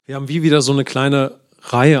Wir haben wieder so eine kleine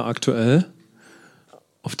Reihe aktuell,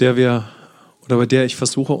 bei der ich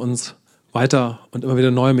versuche, uns weiter und immer wieder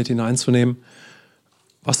neu mit hineinzunehmen,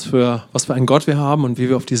 was für einen Gott wir haben und wie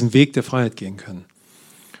wir auf diesen Weg der Freiheit gehen können.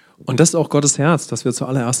 Und das ist auch Gottes Herz, dass wir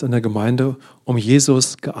zuallererst in der Gemeinde um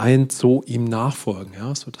Jesus geeint so ihm nachfolgen,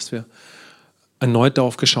 ja, so dass wir erneut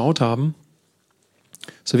darauf geschaut haben,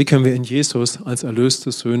 so wie können wir in Jesus als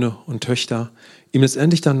erlöste Söhne und Töchter ihm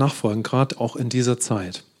letztendlich dann nachfolgen, gerade auch in dieser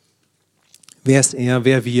Zeit. Wer ist er,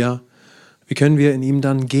 wer wir? Wie können wir in ihm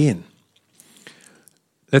dann gehen?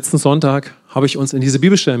 Letzten Sonntag habe ich uns in diese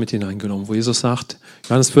Bibelstelle mit hineingenommen, wo Jesus sagt,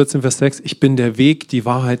 Johannes 14, Vers 6, ich bin der Weg, die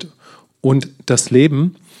Wahrheit und das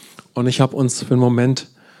Leben. Und ich habe uns für einen Moment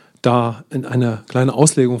da in eine kleine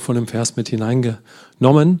Auslegung von dem Vers mit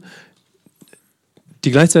hineingenommen,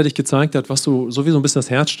 die gleichzeitig gezeigt hat, was so wie so ein bisschen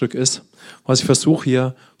das Herzstück ist, was ich versuche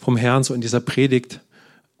hier vom Herrn so in dieser Predigt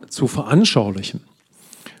zu veranschaulichen.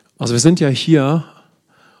 Also wir sind ja hier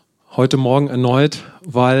heute Morgen erneut,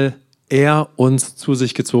 weil er uns zu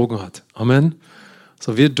sich gezogen hat. Amen.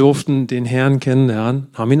 So, wir durften den Herrn kennenlernen,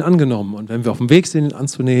 haben ihn angenommen. Und wenn wir auf dem Weg sind, ihn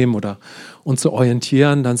anzunehmen oder uns zu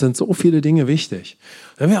orientieren, dann sind so viele Dinge wichtig.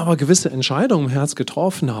 Wenn wir aber gewisse Entscheidungen im Herz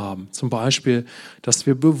getroffen haben, zum Beispiel, dass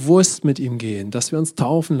wir bewusst mit ihm gehen, dass wir uns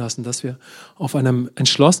taufen lassen, dass wir auf einem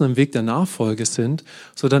entschlossenen Weg der Nachfolge sind,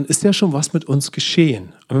 so dann ist ja schon was mit uns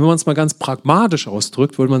geschehen. Und wenn man es mal ganz pragmatisch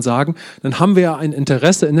ausdrückt, würde man sagen, dann haben wir ja ein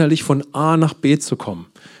Interesse innerlich von A nach B zu kommen.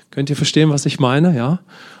 Könnt ihr verstehen, was ich meine? Ja?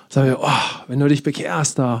 Sagen wir, wenn du dich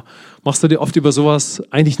bekehrst, da machst du dir oft über sowas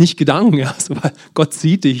eigentlich nicht Gedanken. Ja? So, weil Gott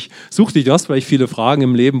sieht dich, sucht dich, du hast vielleicht viele Fragen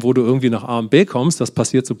im Leben, wo du irgendwie nach A und B kommst, das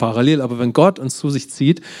passiert so parallel, aber wenn Gott uns zu sich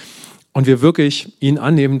zieht und wir wirklich ihn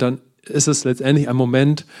annehmen, dann ist es letztendlich ein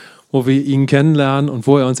Moment, wo wir ihn kennenlernen und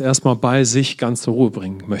wo er uns erstmal bei sich ganz zur Ruhe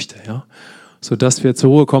bringen möchte. Ja? Sodass wir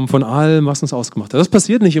zur Ruhe kommen von allem, was uns ausgemacht hat. Das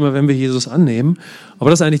passiert nicht immer, wenn wir Jesus annehmen,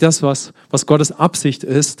 aber das ist eigentlich das, was Gottes Absicht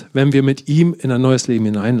ist, wenn wir mit ihm in ein neues Leben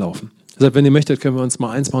hineinlaufen. Deshalb, wenn ihr möchtet, können wir uns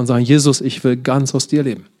mal eins machen und sagen, Jesus, ich will ganz aus dir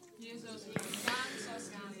leben.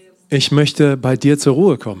 Ich möchte bei dir zur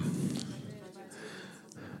Ruhe kommen.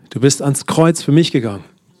 Du bist ans Kreuz für mich gegangen.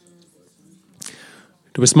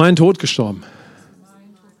 Du bist meinen Tod gestorben.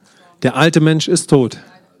 Der alte Mensch ist tot.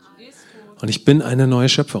 Und ich bin eine neue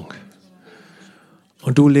Schöpfung.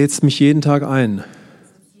 Und du lädst mich jeden Tag ein,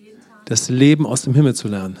 das Leben aus dem Himmel zu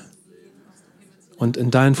lernen und in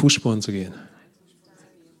deinen Fußspuren zu gehen.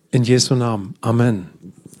 In Jesu Namen. Amen.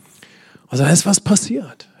 Also da ist was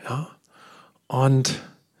passiert. Ja? Und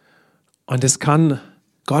es kann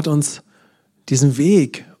Gott uns diesen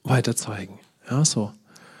Weg weiter zeigen. Ja, so.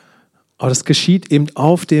 Aber das geschieht eben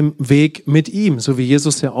auf dem Weg mit ihm, so wie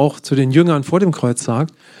Jesus ja auch zu den Jüngern vor dem Kreuz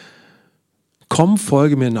sagt, komm,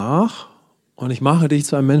 folge mir nach. Und ich mache dich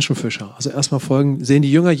zu einem Menschenfischer. Also erstmal sehen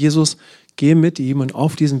die Jünger Jesus, gehen mit ihm und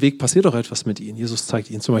auf diesem Weg passiert auch etwas mit ihnen. Jesus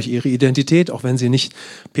zeigt ihnen zum Beispiel ihre Identität, auch wenn sie nicht,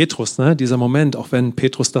 Petrus, dieser Moment, auch wenn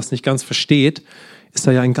Petrus das nicht ganz versteht, ist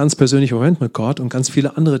da ja ein ganz persönlicher Moment mit Gott und ganz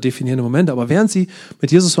viele andere definierende Momente. Aber während sie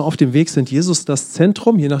mit Jesus so auf dem Weg sind, Jesus das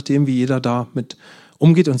Zentrum, je nachdem wie jeder da mit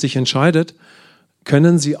umgeht und sich entscheidet,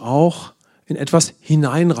 können sie auch in etwas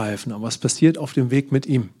hineinreifen. Aber es passiert auf dem Weg mit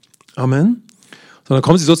ihm. Amen. Sondern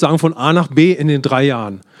kommen sie sozusagen von A nach B in den 3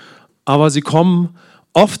 Jahren. Aber sie kommen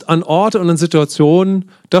oft an Orte und in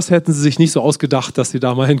Situationen, das hätten sie sich nicht so ausgedacht, dass sie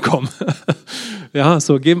da mal hinkommen. Ja,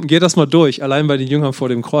 so geht das mal durch, allein bei den Jüngern vor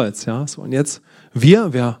dem Kreuz. Ja, so und jetzt,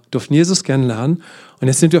 wir durften Jesus kennenlernen und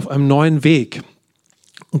jetzt sind wir auf einem neuen Weg.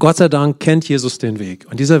 Und Gott sei Dank kennt Jesus den Weg.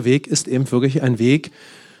 Und dieser Weg ist eben wirklich ein Weg,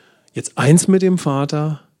 jetzt eins mit dem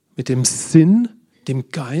Vater, mit dem Sinn,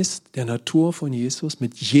 dem Geist der Natur von Jesus,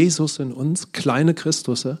 mit Jesus in uns, kleine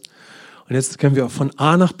Christusse. Und jetzt können wir von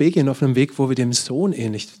A nach B gehen auf einem Weg, wo wir dem Sohn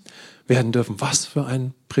ähnlich werden dürfen. Was für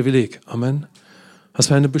ein Privileg. Amen. Was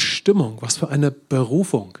für eine Bestimmung, was für eine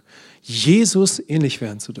Berufung, Jesus ähnlich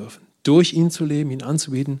werden zu dürfen. Durch ihn zu leben, ihn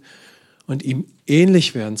anzubieten und ihm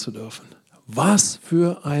ähnlich werden zu dürfen. Was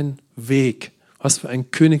für ein Weg, was für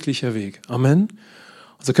ein königlicher Weg. Amen.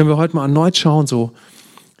 Also können wir heute mal erneut schauen, so,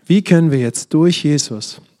 wie können wir jetzt durch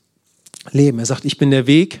Jesus leben? Er sagt, ich bin der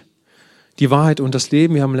Weg, die Wahrheit und das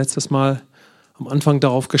Leben. Wir haben letztes Mal am Anfang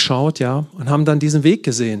darauf geschaut, ja, und haben dann diesen Weg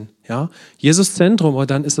gesehen. Ja. Jesus Zentrum, aber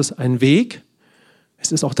dann ist es ein Weg.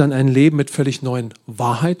 Es ist auch dann ein Leben mit völlig neuen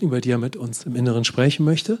Wahrheiten, über die er mit uns im Inneren sprechen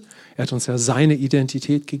möchte. Er hat uns ja seine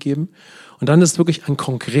Identität gegeben. Und dann ist es wirklich ein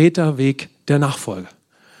konkreter Weg der Nachfolge.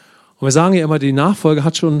 Und wir sagen ja immer, die Nachfolge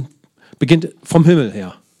beginnt vom Himmel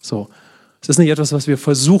her. So. Es ist nicht etwas, was wir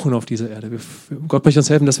versuchen auf dieser Erde. Gott möchte uns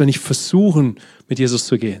helfen, dass wir nicht versuchen, mit Jesus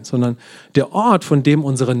zu gehen, sondern der Ort, von dem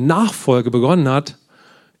unsere Nachfolge begonnen hat,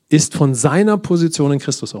 ist von seiner Position in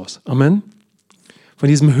Christus aus. Amen. Von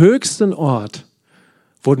diesem höchsten Ort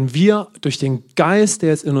wurden wir durch den Geist, der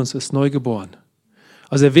jetzt in uns ist, neu geboren.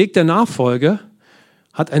 Also der Weg der Nachfolge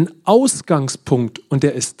hat einen Ausgangspunkt und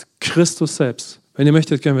der ist Christus selbst. Wenn ihr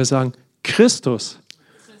möchtet, können wir sagen, Christus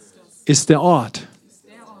ist der Ort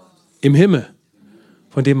im Himmel,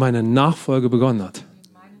 von dem meine Nachfolge begonnen hat.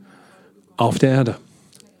 Auf der Erde.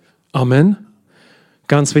 Amen.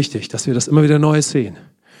 Ganz wichtig, dass wir das immer wieder neu sehen.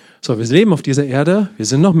 So, wir leben auf dieser Erde, wir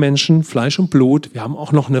sind noch Menschen, Fleisch und Blut, wir haben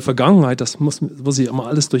auch noch eine Vergangenheit, das muss ich immer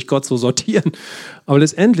alles durch Gott so sortieren. Aber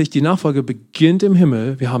letztendlich, die Nachfolge beginnt im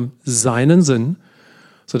Himmel, wir haben seinen Sinn,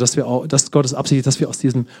 sodass Gottes Absicht ist, dass wir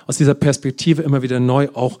aus dieser Perspektive immer wieder neu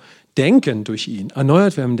auch denken durch ihn,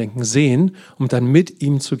 erneuert werden im Denken, sehen, um dann mit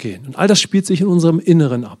ihm zu gehen. Und all das spielt sich in unserem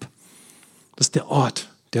Inneren ab. Das ist der Ort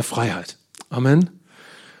der Freiheit. Amen.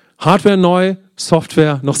 Hardware neu,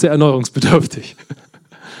 Software noch sehr erneuerungsbedürftig.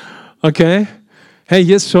 Okay? Hey,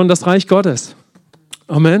 hier ist schon das Reich Gottes.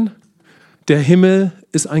 Amen. Der Himmel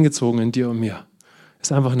ist eingezogen in dir und mir.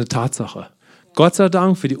 Ist einfach eine Tatsache. Gott sei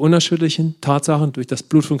Dank für die unerschütterlichen Tatsachen durch das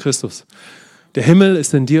Blut von Christus. Der Himmel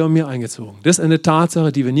ist in dir und mir eingezogen. Das ist eine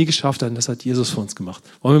Tatsache, die wir nie geschafft hatten. Das hat Jesus für uns gemacht.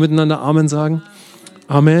 Wollen wir miteinander Amen sagen?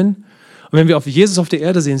 Amen. Und wenn wir auf Jesus auf der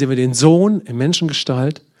Erde sehen, sehen wir den Sohn in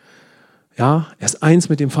Menschengestalt. Ja, er ist eins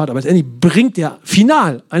mit dem Vater. Aber letztendlich bringt er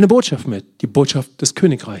final eine Botschaft mit. Die Botschaft des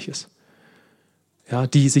Königreiches. Ja,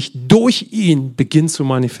 die sich durch ihn beginnt zu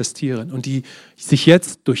manifestieren und die sich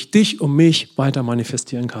jetzt durch dich und mich weiter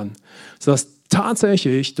manifestieren kann. Sodass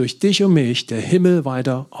tatsächlich durch dich und mich der Himmel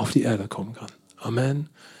weiter auf die Erde kommen kann. Amen.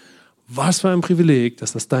 Was für ein Privileg,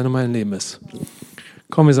 dass das dein und mein Leben ist.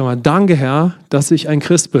 Komm, wir sagen mal, danke Herr, dass ich ein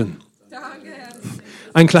Christ bin. Danke, Herr.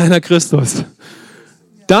 Ein kleiner Christus.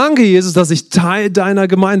 Danke, Jesus, dass ich Teil deiner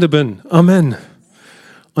Gemeinde bin. Amen.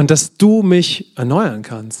 Und dass du mich erneuern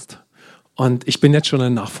kannst. Und ich bin jetzt schon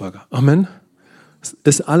ein Nachfolger. Amen. Es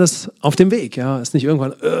ist alles auf dem Weg. Ja, es ist nicht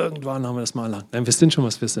irgendwann haben wir das mal erlangt. Nein, wir sind schon,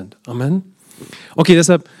 was wir sind. Amen. Okay,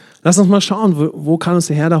 deshalb lass uns mal schauen, wo kann uns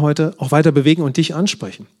der Herr da heute auch weiter bewegen und dich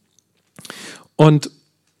ansprechen. Und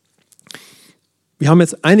wir haben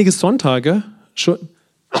jetzt einige Sonntage schon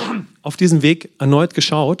auf diesem Weg erneut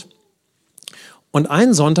geschaut. Und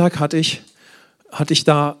einen Sonntag hatte ich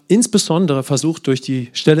da insbesondere versucht, durch die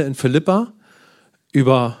Stelle in Philippa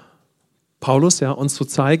über Paulus, ja, uns zu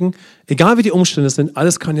zeigen, egal wie die Umstände sind,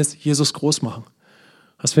 alles kann jetzt Jesus groß machen.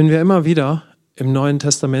 Das finden wir immer wieder im Neuen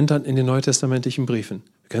Testament, dann in den neutestamentlichen Briefen.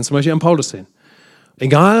 Wir können zum Beispiel an Paulus sehen.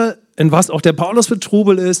 Egal, in was auch der Paulus für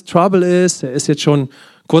Trouble ist, er ist jetzt schon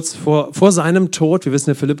kurz vor seinem Tod, wir wissen,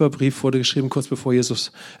 der Philipperbrief wurde geschrieben kurz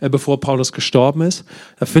bevor Paulus gestorben ist,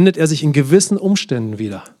 da findet er sich in gewissen Umständen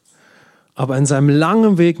wieder. Aber in seinem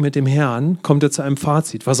langen Weg mit dem Herrn kommt er zu einem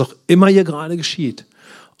Fazit, was auch immer hier gerade geschieht.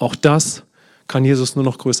 Auch das kann Jesus nur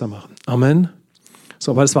noch größer machen. Amen.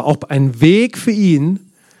 So, aber es war auch ein Weg für ihn,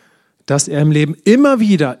 dass er im Leben immer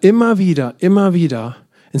wieder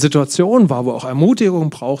in Situationen war, wo er auch Ermutigung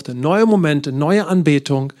brauchte, neue Momente, neue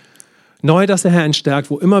Anbetung, neu, dass der Herr ihn stärkt,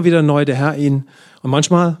 wo immer wieder neu der Herr ihn, und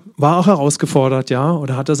manchmal war er auch herausgefordert, ja,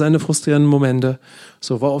 oder hatte seine frustrierenden Momente,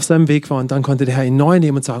 so, wo er auf seinem Weg war, und dann konnte der Herr ihn neu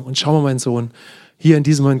nehmen und sagen, und schau mal, mein Sohn, hier in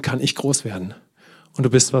diesem Moment kann ich groß werden. Und du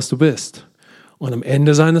bist, was du bist. Und am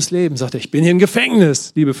Ende seines Lebens sagt er, ich bin hier im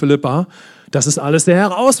Gefängnis, liebe Philippa. Das ist alles sehr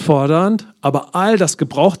herausfordernd, aber all das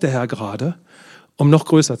gebraucht der Herr gerade, um noch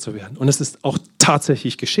größer zu werden. Und es ist auch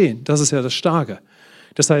tatsächlich geschehen. Das ist ja das Starke.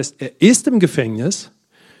 Das heißt, er ist im Gefängnis,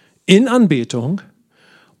 in Anbetung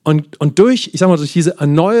und durch diese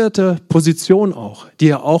erneuerte Position auch, die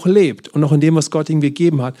er auch lebt und auch in dem, was Gott ihm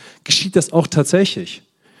gegeben hat, geschieht das auch tatsächlich.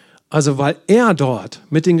 Also weil er dort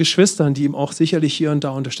mit den Geschwistern, die ihm auch sicherlich hier und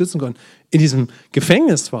da unterstützen konnten, in diesem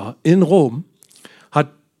Gefängnis war, in Rom,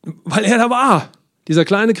 weil er da war, dieser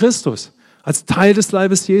kleine Christus, als Teil des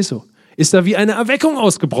Leibes Jesu, ist da wie eine Erweckung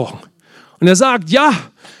ausgebrochen. Und er sagt, ja,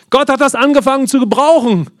 Gott hat das angefangen zu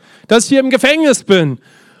gebrauchen, dass ich hier im Gefängnis bin.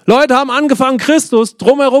 Leute haben angefangen, Christus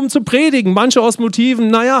drumherum zu predigen. Manche aus Motiven,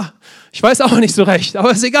 naja, ich weiß auch nicht so recht,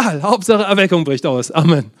 aber ist egal. Hauptsache Erweckung bricht aus.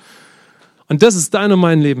 Amen. Und das ist dein und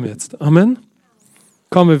mein Leben jetzt. Amen.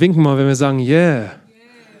 Komm, wir winken mal, wenn wir sagen, yeah,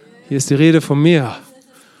 hier ist die Rede von mir.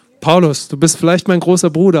 Paulus, du bist vielleicht mein großer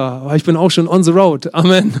Bruder, aber ich bin auch schon on the road.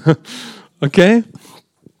 Amen. Okay?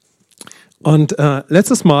 Und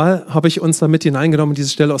letztes Mal habe ich uns da mit hineingenommen in diese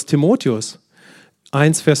Stelle aus Timotheus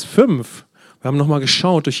 1, Vers 5. Wir haben nochmal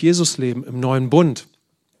geschaut durch Jesus Leben im neuen Bund.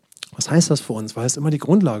 Was heißt das für uns? Weil es immer die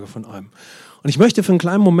Grundlage von allem. Und ich möchte für einen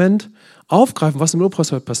kleinen Moment aufgreifen, was im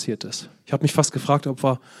Lobpreis heute passiert ist. Ich habe mich fast gefragt, ob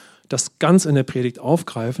wir das ganz in der Predigt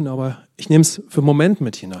aufgreifen, aber ich nehme es für einen Moment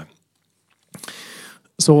mit hinein.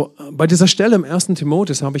 So, bei dieser Stelle im 1.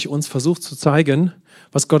 Timotheus habe ich uns versucht zu zeigen,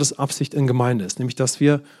 was Gottes Absicht in Gemeinde ist. Nämlich, dass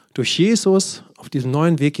wir durch Jesus auf diesem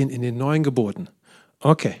neuen Weg gehen in den neuen Geboten.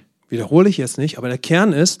 Okay, wiederhole ich jetzt nicht, aber der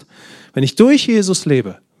Kern ist, wenn ich durch Jesus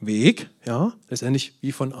lebe, Weg, ja, letztendlich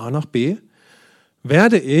wie von A nach B,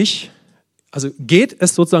 geht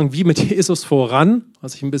es sozusagen wie mit Jesus voran,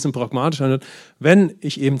 was sich ein bisschen pragmatisch handelt, wenn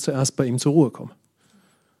ich eben zuerst bei ihm zur Ruhe komme.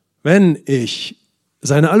 Wenn ich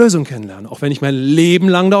seine Erlösung kennenlerne, auch wenn ich mein Leben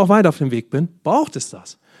lang da auch weiter auf dem Weg bin, braucht es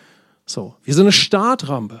das. So, wie so eine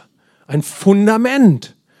Startrampe, ein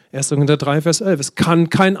Fundament. 1. Korinther 3, Vers 11. Es kann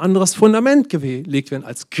kein anderes Fundament gelegt werden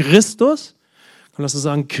als Christus. Kann das so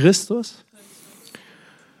sagen, Christus?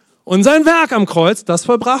 Und sein Werk am Kreuz, das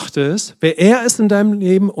vollbracht ist, wer er ist in deinem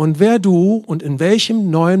Leben und wer du und in welchem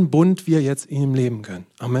neuen Bund wir jetzt in ihm leben können.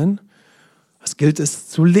 Amen. Das gilt es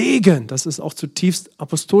zu legen. Das ist auch zutiefst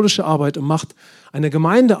apostolische Arbeit und macht eine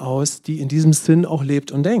Gemeinde aus, die in diesem Sinn auch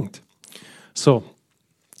lebt und denkt. So,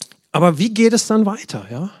 aber wie geht es dann weiter?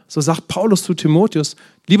 Ja? So sagt Paulus zu Timotheus,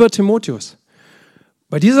 lieber Timotheus,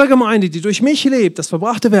 bei dieser Gemeinde, die durch mich lebt, das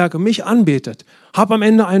verbrachte Werk und mich anbetet, hab am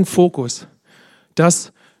Ende einen Fokus,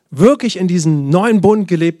 dass wirklich in diesem neuen Bund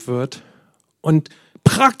gelebt wird und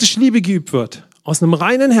praktisch Liebe geübt wird, aus einem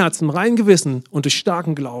reinen Herzen, reinen Gewissen und durch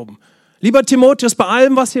starken Glauben. Lieber Timotheus, bei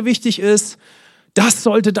allem, was hier wichtig ist, das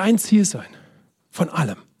sollte dein Ziel sein. Von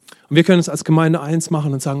allem. Und wir können es als Gemeinde eins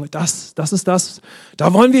machen und sagen, das ist das,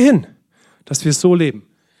 da wollen wir hin, dass wir es so leben.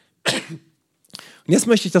 Und jetzt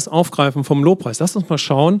möchte ich das aufgreifen vom Lobpreis. Lass uns mal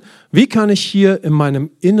schauen, wie kann ich hier in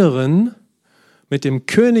meinem Inneren mit dem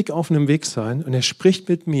König auf einem Weg sein und er spricht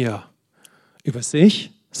mit mir über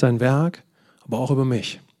sich, sein Werk, aber auch über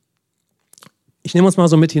mich. Ich nehme uns mal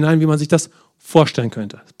so mit hinein, wie man sich das vorstellen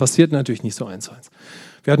könnte. Das passiert natürlich nicht so eins zu eins.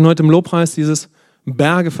 Wir hatten heute im Lobpreis dieses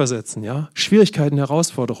Berge versetzen, ja? Schwierigkeiten,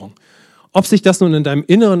 Herausforderungen. Ob sich das nun in deinem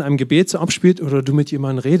Inneren einem Gebet so abspielt oder du mit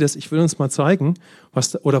jemandem redest, ich will uns mal zeigen,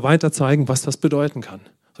 weiter zeigen, was das bedeuten kann.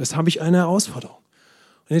 So, jetzt habe ich eine Herausforderung.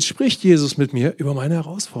 Und jetzt spricht Jesus mit mir über meine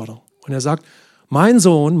Herausforderung. Und er sagt, mein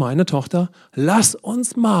Sohn, meine Tochter, lass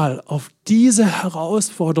uns mal auf diese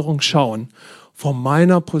Herausforderung schauen, von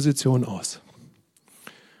meiner Position aus.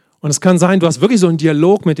 Und es kann sein, du hast wirklich so einen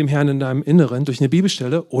Dialog mit dem Herrn in deinem Inneren durch eine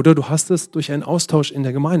Bibelstelle oder du hast es durch einen Austausch in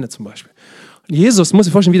der Gemeinde zum Beispiel. Und Jesus, muss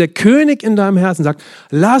dir vorstellen, wie der König in deinem Herzen sagt,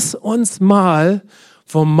 lass uns mal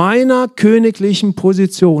von meiner königlichen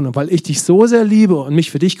Position, und weil ich dich so sehr liebe und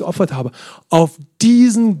mich für dich geopfert habe, auf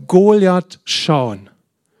diesen Goliath schauen.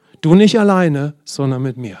 Du nicht alleine, sondern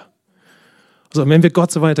mit mir. Also wenn wir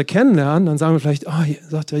Gott so weiter kennenlernen, dann sagen wir vielleicht,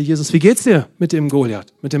 sagt der Jesus, wie geht's dir mit dem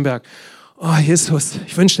Goliath, mit dem Berg? Oh Jesus,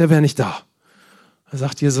 ich wünschte, er wäre nicht da. Dann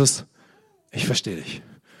sagt Jesus, ich verstehe dich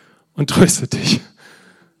und tröste dich.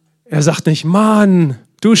 Er sagt nicht, Mann,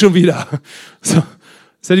 du schon wieder. So,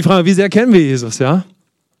 ist ja die Frage, wie sehr kennen wir Jesus, ja?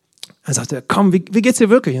 Dann sagt er, komm, wie geht's dir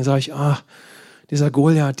wirklich? Dann sage ich, dieser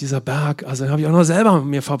Goliath, dieser Berg, also den habe ich auch noch selber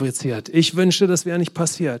mir fabriziert. Ich wünschte, das wäre nicht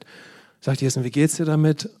passiert. Sagt Jesus, wie geht's dir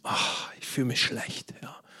damit? Ich fühle mich schlecht.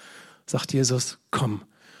 Ja. Sagt Jesus, komm,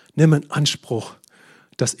 nimm in Anspruch,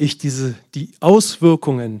 dass ich die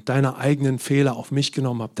Auswirkungen deiner eigenen Fehler auf mich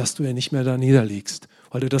genommen habe, dass du ja nicht mehr da niederliegst,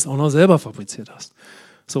 weil du das auch noch selber fabriziert hast.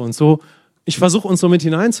 So und so, ich versuche uns so mit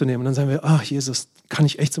hineinzunehmen. Und dann sagen wir, Jesus, kann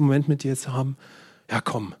ich echt so einen Moment mit dir jetzt haben? Ja,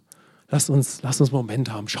 komm, lass uns einen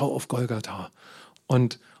Moment haben. Schau auf Golgatha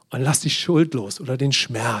und lass die Schuld los oder den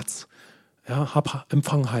Schmerz. Ja,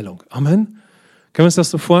 empfang Heilung. Amen. Können wir uns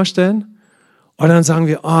das so vorstellen? Und dann sagen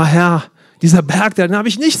wir, Herr, dieser Berg, den habe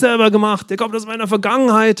ich nicht selber gemacht, der kommt aus meiner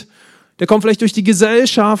Vergangenheit, der kommt vielleicht durch die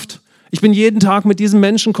Gesellschaft. Ich bin jeden Tag mit diesen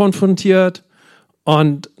Menschen konfrontiert.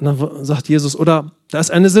 Und dann sagt Jesus, oder da ist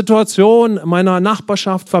eine Situation in meiner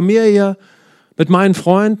Nachbarschaft, Familie, mit meinen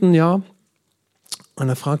Freunden, ja. Und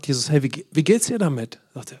dann fragt Jesus, hey, wie geht's dir damit?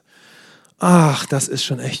 Sagt er, das ist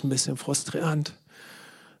schon echt ein bisschen frustrierend.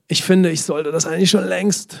 Ich finde, ich sollte das eigentlich schon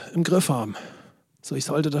längst im Griff haben. So, ich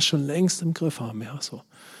sollte das schon längst im Griff haben, ja, so.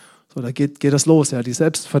 So, da geht das los, ja, die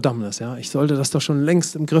Selbstverdammnis, ja. Ich sollte das doch schon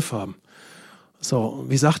längst im Griff haben. So,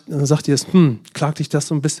 dann sagt Jesus, klagt dich das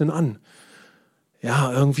so ein bisschen an?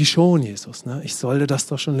 Ja, irgendwie schon, Jesus, ne? Ich sollte das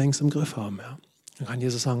doch schon längst im Griff haben, ja. Dann kann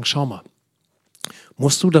Jesus sagen, schau mal,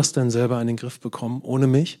 musst du das denn selber in den Griff bekommen, ohne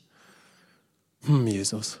mich?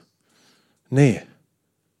 Jesus. Nee.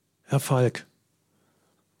 Herr Falk.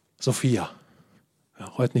 Sophia.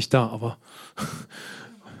 Ja, heute nicht da, aber...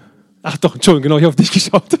 Ach doch, Entschuldigung, genau, ich habe auf dich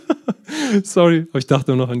geschaut. Sorry, aber ich dachte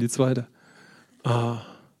nur noch an die zweite.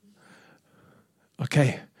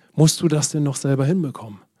 Okay, musst du das denn noch selber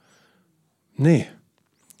hinbekommen? Nee.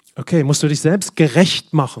 Okay, musst du dich selbst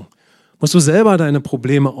gerecht machen? Musst du selber deine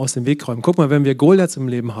Probleme aus dem Weg räumen. Guck mal, wenn wir Goliaths im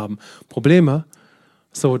Leben haben, Probleme,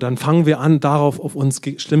 so, dann fangen wir an, darauf auf uns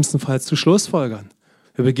schlimmstenfalls zu schlussfolgern.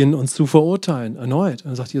 Wir beginnen uns zu verurteilen, erneut. Und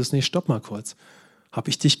dann sagt Jesus, nee, stopp mal kurz. Habe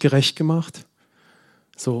ich dich gerecht gemacht?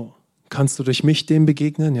 So, kannst du durch mich dem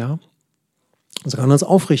begegnen, ja? Und so kann er uns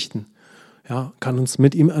aufrichten, ja? Kann uns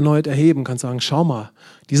mit ihm erneut erheben, kann sagen, schau mal,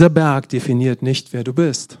 dieser Berg definiert nicht, wer du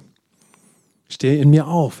bist. Steh in mir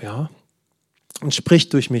auf, ja? Und sprich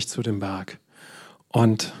durch mich zu dem Berg.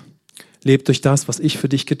 Und leb durch das, was ich für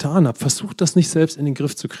dich getan habe. Versuch das nicht selbst in den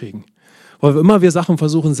Griff zu kriegen. Weil immer wir Sachen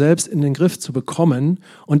versuchen, selbst in den Griff zu bekommen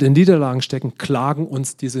und in Niederlagen stecken, klagen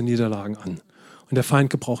uns diese Niederlagen an. Und der Feind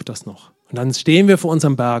gebraucht das noch. Und dann stehen wir vor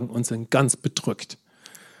unseren Bergen und sind ganz bedrückt.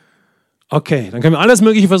 Okay, dann können wir alles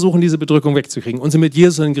Mögliche versuchen, diese Bedrückung wegzukriegen und sie mit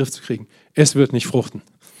Jesus in den Griff zu kriegen. Es wird nicht fruchten.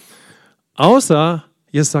 Außer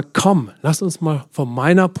Jesus sagt, komm, lass uns mal von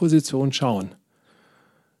meiner Position schauen,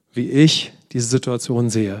 wie ich diese Situation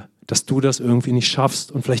sehe, dass du das irgendwie nicht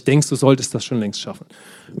schaffst und vielleicht denkst, du solltest das schon längst schaffen.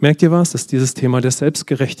 Merkt ihr was? Das ist dieses Thema der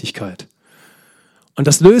Selbstgerechtigkeit. Und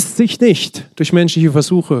das löst sich nicht durch menschliche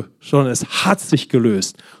Versuche, sondern es hat sich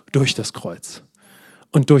gelöst durch das Kreuz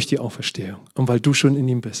und durch die Auferstehung und weil du schon in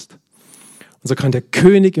ihm bist. Und so kann der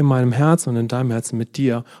König in meinem Herzen und in deinem Herzen mit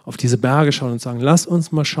dir auf diese Berge schauen und sagen, lass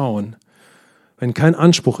uns mal schauen, wenn kein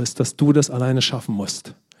Anspruch ist, dass du das alleine schaffen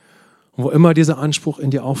musst. Und wo immer dieser Anspruch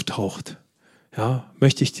in dir auftaucht, ja,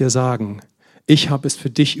 möchte ich dir sagen, ich habe es für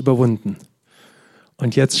dich überwunden.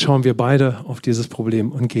 Und jetzt schauen wir beide auf dieses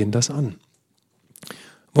Problem und gehen das an.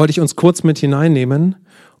 Wollte ich uns kurz mit hineinnehmen.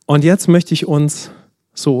 Und jetzt möchte ich uns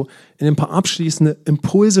so in ein paar abschließende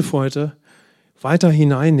Impulse für heute weiter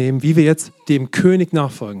hineinnehmen, wie wir jetzt dem König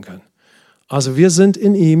nachfolgen können. Also wir sind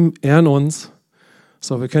in ihm, er in uns.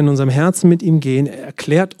 So, wir können in unserem Herzen mit ihm gehen. Er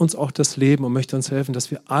erklärt uns auch das Leben und möchte uns helfen, dass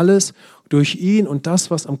wir alles durch ihn und das,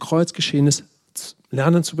 was am Kreuz geschehen ist,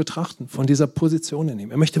 lernen zu betrachten, von dieser Position in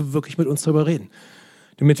ihm. Er möchte wirklich mit uns darüber reden,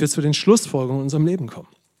 damit wir zu den Schlussfolgerungen in unserem Leben kommen.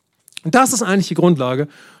 Und das ist eigentlich die Grundlage,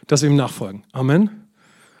 dass wir ihm nachfolgen. Amen.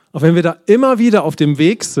 Auch wenn wir da immer wieder auf dem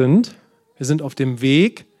Weg sind, wir sind auf dem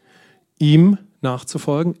Weg, ihm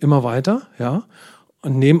nachzufolgen, immer weiter, ja,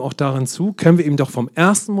 und nehmen auch darin zu, können wir ihm doch vom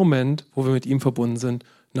ersten Moment, wo wir mit ihm verbunden sind,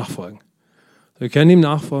 nachfolgen. Wir können ihm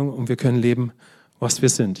nachfolgen und wir können leben, was wir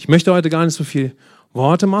sind. Ich möchte heute gar nicht so viel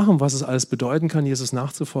Worte machen, was es alles bedeuten kann, Jesus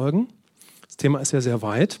nachzufolgen. Das Thema ist ja sehr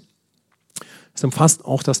weit. Es umfasst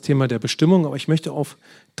auch das Thema der Bestimmung, aber ich möchte auf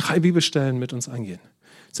 3 Bibelstellen mit uns eingehen.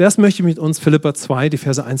 Zuerst möchte ich mit uns Philipper 2, die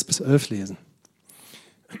Verse 1 bis 11 lesen.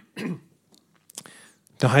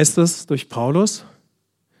 Da heißt es durch Paulus,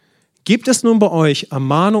 gibt es nun bei euch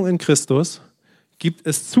Ermahnung in Christus, gibt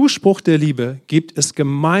es Zuspruch der Liebe, gibt es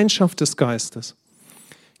Gemeinschaft des Geistes,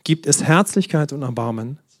 gibt es Herzlichkeit und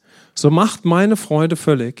Erbarmen, so macht meine Freude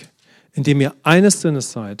völlig, indem ihr eines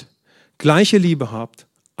Sinnes seid, gleiche Liebe habt,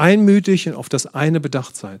 einmütig und auf das eine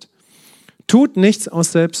bedacht seid. Tut nichts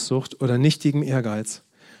aus Selbstsucht oder nichtigem Ehrgeiz,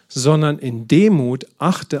 sondern in Demut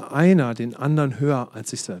achte einer den anderen höher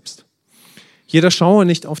als sich selbst. Jeder schaue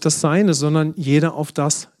nicht auf das Seine, sondern jeder auf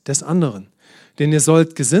das des anderen. Denn ihr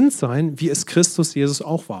sollt gesinnt sein, wie es Christus Jesus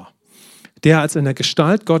auch war, der, als er in der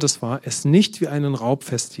Gestalt Gottes war, es nicht wie einen Raub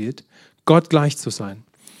festhielt, Gott gleich zu sein,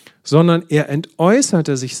 sondern er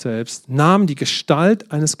entäußerte sich selbst, nahm die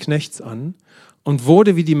Gestalt eines Knechts an und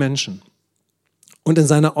wurde wie die Menschen und in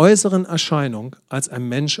seiner äußeren Erscheinung als ein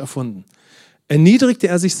Mensch erfunden. Erniedrigte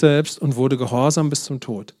er sich selbst und wurde gehorsam bis zum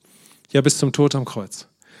Tod, ja bis zum Tod am Kreuz.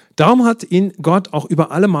 Darum hat ihn Gott auch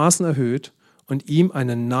über alle Maßen erhöht und ihm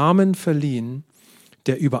einen Namen verliehen,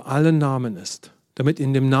 der über allen Namen ist, damit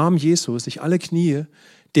in dem Namen Jesu sich alle Knie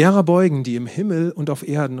derer beugen, die im Himmel und auf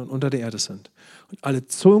Erden und unter der Erde sind. Und alle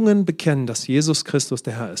Zungen bekennen, dass Jesus Christus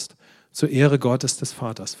der Herr ist, zur Ehre Gottes des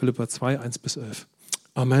Vaters. Philipper 2, 1 bis 11.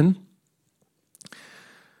 Amen.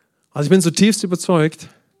 Also ich bin zutiefst überzeugt,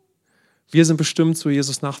 wir sind bestimmt, zu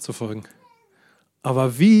Jesus nachzufolgen.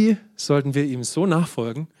 Aber wie sollten wir ihm so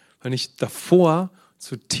nachfolgen, wenn nicht davor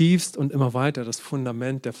zutiefst und immer weiter das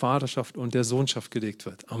Fundament der Vaterschaft und der Sohnschaft gelegt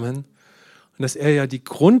wird? Amen. Und dass er ja die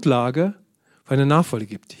Grundlage für eine Nachfolge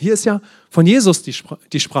gibt. Hier ist ja von Jesus die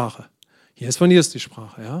Sprache. Hier ist von Jesus die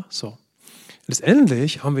Sprache, ja, so.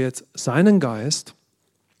 Letztendlich haben wir jetzt seinen Geist,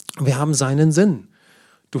 wir haben seinen Sinn.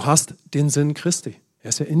 Du hast den Sinn Christi. Er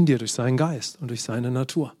ist ja in dir durch seinen Geist und durch seine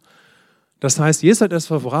Natur. Das heißt, Jesus hat etwas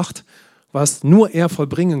verbracht, was nur er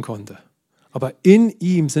vollbringen konnte. Aber in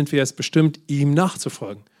ihm sind wir jetzt bestimmt, ihm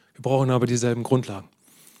nachzufolgen. Wir brauchen aber dieselben Grundlagen.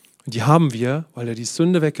 Und die haben wir, weil er die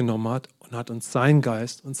Sünde weggenommen hat und hat uns seinen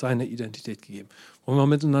Geist und seine Identität gegeben. Wollen wir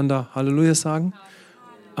miteinander Halleluja sagen?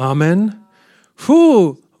 Amen.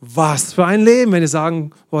 Puh, was für ein Leben. Wenn ihr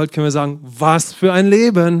sagen wollt, können wir sagen, was für ein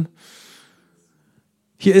Leben.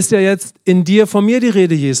 Hier ist ja jetzt in dir, von mir die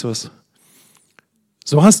Rede, Jesus.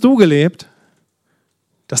 So hast du gelebt.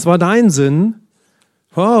 Das war dein Sinn.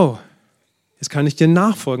 Wow, jetzt kann ich dir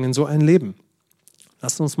nachfolgen in so ein Leben.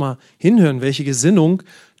 Lasst uns mal hinhören, welche Gesinnung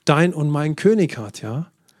dein und mein König hat.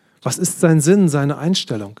 Ja? Was ist sein Sinn, seine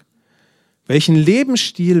Einstellung? Welchen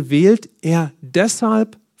Lebensstil wählt er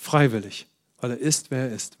deshalb freiwillig? Weil er ist, wer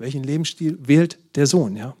er ist. Welchen Lebensstil wählt der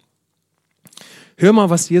Sohn? Ja? Hör mal,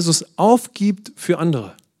 was Jesus aufgibt für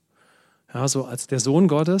andere. Ja, so als der Sohn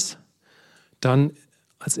Gottes, dann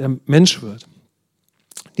als er Mensch wird.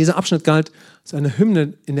 Dieser Abschnitt galt als eine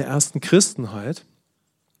Hymne in der ersten Christenheit.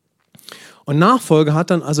 Und Nachfolge hat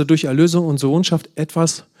dann also durch Erlösung und Sohnschaft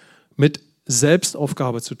etwas mit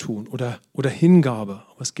Selbstaufgabe zu tun oder Hingabe.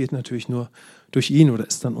 Aber es geht natürlich nur durch ihn oder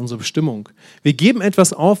ist dann unsere Bestimmung. Wir geben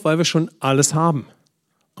etwas auf, weil wir schon alles haben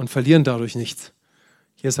und verlieren dadurch nichts.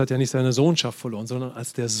 Jesus hat ja nicht seine Sohnschaft verloren, sondern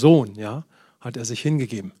als der Sohn, ja, hat er sich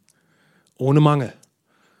hingegeben. Ohne Mangel.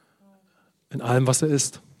 In allem, was er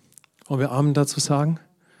ist. Wollen wir Amen dazu sagen?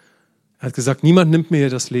 Er hat gesagt, niemand nimmt mir hier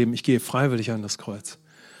das Leben, ich gehe freiwillig an das Kreuz.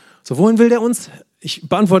 So, wohin will der uns? Ich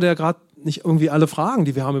beantworte ja gerade nicht irgendwie alle Fragen,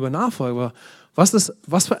 die wir haben über Nachfolge, aber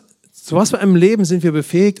zu was für einem Leben sind wir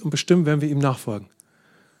befähigt und bestimmt, wenn wir ihm nachfolgen?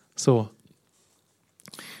 So.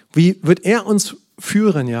 Wie wird er uns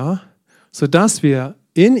führen, ja? Sodass wir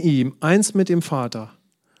in ihm eins mit dem Vater,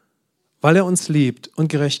 weil er uns liebt und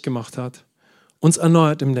gerecht gemacht hat, uns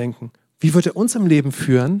erneuert im Denken. Wie wird er uns im Leben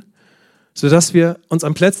führen, sodass wir uns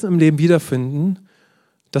an Plätzen im Leben wiederfinden,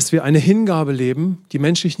 dass wir eine Hingabe leben, die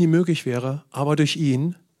menschlich nie möglich wäre, aber durch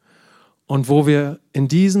ihn, und wo wir in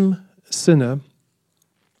diesem Sinne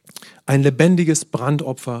ein lebendiges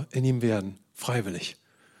Brandopfer in ihm werden, freiwillig.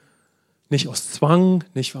 Nicht aus Zwang,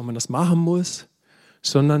 nicht weil man das machen muss,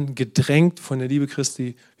 sondern gedrängt von der Liebe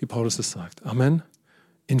Christi, wie Paulus es sagt. Amen.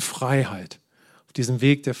 In Freiheit, auf diesem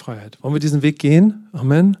Weg der Freiheit. Wollen wir diesen Weg gehen?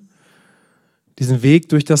 Amen. Diesen Weg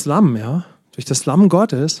durch das Lamm, ja, durch das Lamm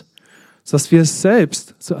Gottes, sodass wir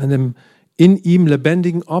selbst zu einem in ihm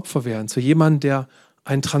lebendigen Opfer werden, zu jemandem, der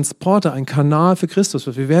ein Transporter, ein Kanal für Christus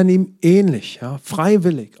wird. Wir werden ihm ähnlich, ja,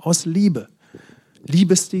 freiwillig, aus Liebe,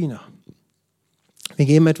 Liebesdiener. Wir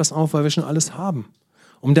geben etwas auf, weil wir schon alles haben,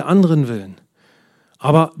 um der anderen willen.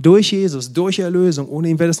 Aber durch Jesus, durch Erlösung, ohne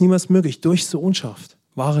ihn wäre das niemals möglich, durch Sohnschaft,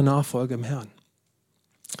 wahre Nachfolge im Herrn.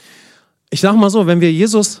 Ich sage mal so, wenn wir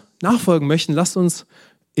Jesus nachfolgen möchten, lasst uns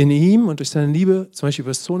in ihm und durch seine Liebe, zum Beispiel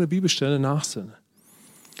über so eine Bibelstelle nachsinnen.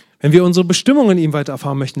 Wenn wir unsere Bestimmungen in ihm weiter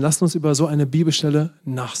erfahren möchten, lasst uns über so eine Bibelstelle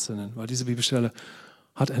nachsinnen, weil diese Bibelstelle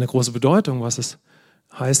hat eine große Bedeutung, was es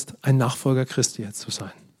heißt, ein Nachfolger Christi jetzt zu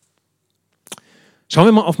sein. Schauen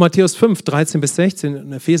wir mal auf Matthäus 5, 13 bis 16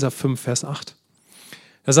 und Epheser 5, Vers 8.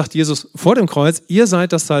 Da sagt Jesus vor dem Kreuz, ihr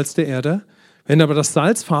seid das Salz der Erde. Wenn aber das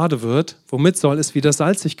Salz fade wird, womit soll es wieder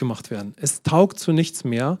salzig gemacht werden? Es taugt zu nichts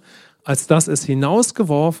mehr, als dass es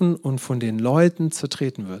hinausgeworfen und von den Leuten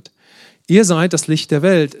zertreten wird. Ihr seid das Licht der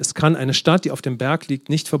Welt. Es kann eine Stadt, die auf dem Berg liegt,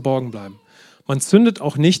 nicht verborgen bleiben. Man zündet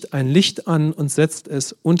auch nicht ein Licht an und setzt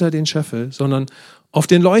es unter den Scheffel, sondern auf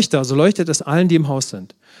den Leuchter. So leuchtet es allen, die im Haus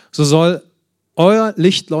sind. So soll euer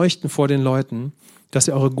Licht leuchten vor den Leuten, dass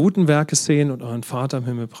sie eure guten Werke sehen und euren Vater im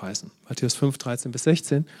Himmel preisen. Matthäus 5, 13 bis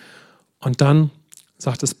 16. Und dann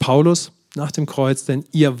sagt es Paulus nach dem Kreuz, denn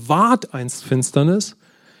ihr wart einst Finsternis,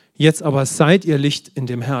 jetzt aber seid ihr Licht in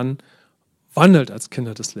dem Herrn, wandelt als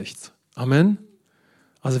Kinder des Lichts. Amen.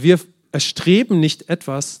 Also wir erstreben nicht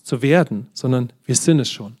etwas zu werden, sondern wir sind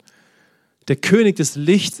es schon. Der König des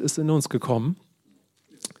Lichts ist in uns gekommen,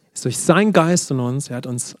 ist durch seinen Geist in uns, er hat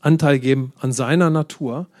uns Anteil gegeben an seiner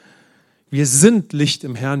Natur. Wir sind Licht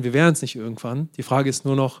im Herrn, wir werden es nicht irgendwann. Die Frage ist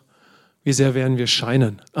nur noch, wie sehr werden wir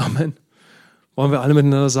scheinen? Amen. Wollen wir alle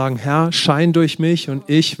miteinander sagen, Herr, schein durch mich und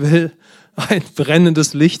ich will ein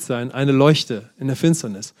brennendes Licht sein, eine Leuchte in der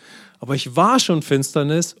Finsternis. Aber ich war schon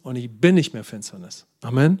Finsternis und ich bin nicht mehr Finsternis.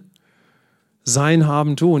 Amen. Sein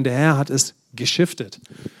Haben, Tun, der Herr hat es geschiftet.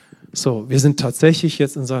 So, wir sind tatsächlich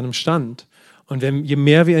jetzt in seinem Stand. Und je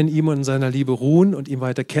mehr wir in ihm und in seiner Liebe ruhen und ihn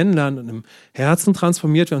weiter kennenlernen und im Herzen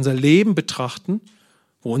transformiert wir unser Leben betrachten,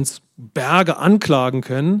 wo uns Berge anklagen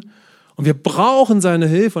können, und wir brauchen seine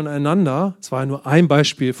Hilfe und einander. Es war ja nur ein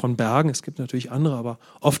Beispiel von Bergen, es gibt natürlich andere, aber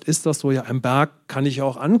oft ist das so, ja, ein Berg kann ich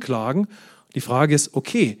auch anklagen. Die Frage ist,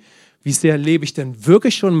 okay, wie sehr lebe ich denn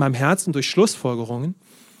wirklich schon in meinem Herzen durch Schlussfolgerungen,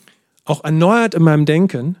 auch erneuert in meinem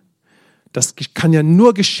Denken? Das kann ja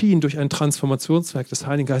nur geschehen durch ein Transformationswerk des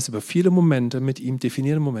Heiligen Geistes über viele Momente, mit ihm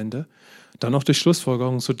definierte Momente, dann auch durch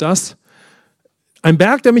Schlussfolgerungen, sodass ein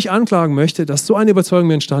Berg, der mich anklagen möchte, dass so eine Überzeugung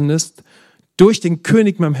mir entstanden ist, durch den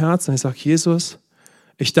König in meinem Herzen. Ich sage, Jesus,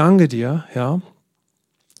 ich danke dir, ja,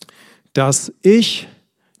 dass ich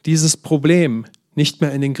dieses Problem nicht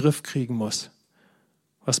mehr in den Griff kriegen muss,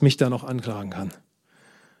 was mich da noch anklagen kann,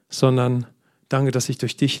 sondern danke, dass ich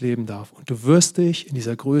durch dich leben darf. Und du wirst dich in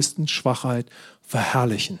dieser größten Schwachheit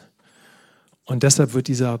verherrlichen. Und deshalb wird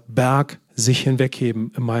dieser Berg sich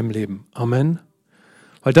hinwegheben in meinem Leben. Amen.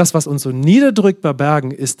 Weil das, was uns so niederdrückt bei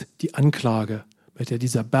Bergen, ist die Anklage, mit der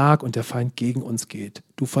dieser Berg und der Feind gegen uns geht.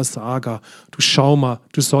 Du Versager, du Schaumer,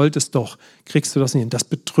 du solltest doch, kriegst du das nicht hin. Das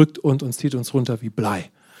bedrückt uns und zieht uns runter wie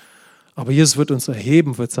Blei. Aber Jesus wird uns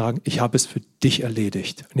erheben, wird sagen, ich habe es für dich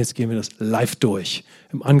erledigt. Und jetzt gehen wir das live durch,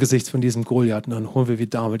 im Angesicht von diesem Goliath. Und dann holen wir wie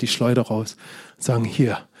damals die Schleuder raus und sagen,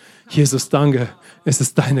 hier, Jesus, danke, es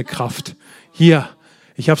ist deine Kraft. Hier,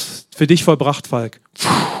 ich habe es für dich vollbracht, Falk.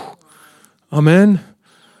 Amen.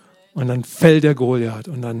 Und dann fällt der Goliath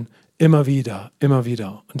und dann immer wieder, immer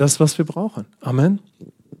wieder. Und das ist, was wir brauchen. Amen.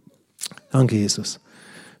 Danke, Jesus.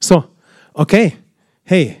 So, okay.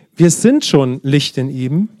 Hey, wir sind schon Licht in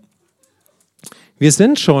ihm. Wir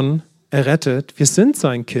sind schon errettet. Wir sind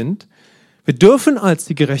sein Kind. Wir dürfen als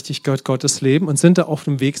die Gerechtigkeit Gottes leben und sind da auf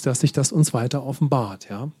dem Weg, dass sich das uns weiter offenbart.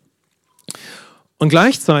 Ja? Und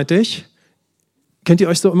gleichzeitig könnt ihr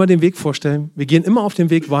euch so immer den Weg vorstellen. Wir gehen immer auf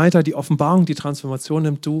dem Weg weiter. Die Offenbarung, die Transformation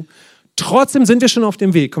nimmt du. Trotzdem sind wir schon auf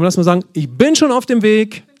dem Weg. Komm, lass mal sagen, ich bin schon auf dem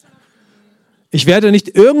Weg. Ich werde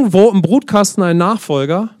nicht irgendwo im Brutkasten ein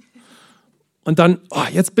Nachfolger und dann, oh,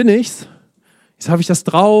 jetzt bin ich's. Jetzt habe ich das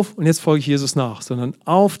drauf und jetzt folge ich Jesus nach. Sondern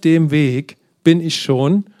auf dem Weg bin ich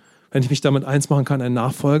schon, wenn ich mich damit eins machen kann, ein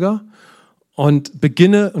Nachfolger und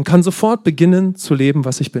beginne und kann sofort beginnen zu leben,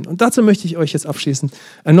 was ich bin. Und dazu möchte ich euch jetzt abschließend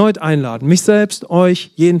erneut einladen. Mich selbst,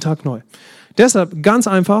 euch, jeden Tag neu. Deshalb ganz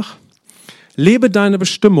einfach, lebe deine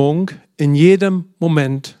Bestimmung in jedem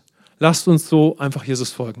Moment. Lasst uns so einfach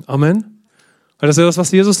Jesus folgen. Amen. Weil das ist ja das,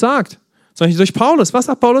 was Jesus sagt. Sag ich durch Paulus. Was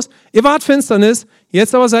sagt Paulus? Ihr wart Finsternis,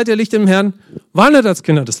 jetzt aber seid ihr Licht im Herrn. Wandelt als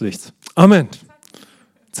Kinder des Lichts. Amen.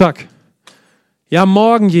 Zack. Ja,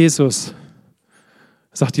 morgen, Jesus.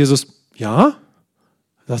 Sagt Jesus, ja?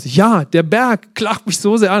 Sagt ich, ja, der Berg klagt mich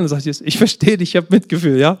so sehr an. Sagt Jesus, ich verstehe dich, ich habe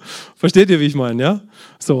Mitgefühl, ja? Versteht ihr, wie ich meine, ja?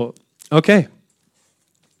 So, okay.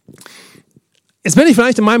 Jetzt bin ich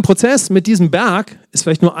vielleicht in meinem Prozess mit diesem Berg, ist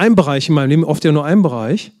vielleicht nur ein Bereich in meinem Leben, oft ja nur ein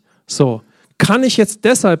Bereich. So, kann ich jetzt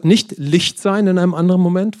deshalb nicht Licht sein in einem anderen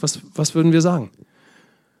Moment? Was würden wir sagen?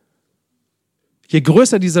 Je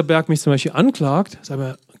größer dieser Berg mich zum Beispiel anklagt,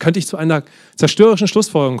 könnte ich zu einer zerstörerischen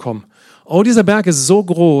Schlussfolgerung kommen. Oh, dieser Berg ist so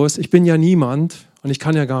groß, ich bin ja niemand und ich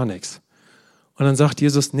kann ja gar nichts. Und dann sagt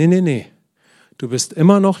Jesus, nee, du bist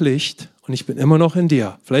immer noch Licht und ich bin immer noch in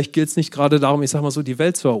dir. Vielleicht gilt es nicht gerade darum, ich sage mal so, die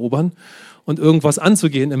Welt zu erobern und irgendwas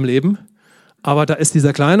anzugehen im Leben, aber da ist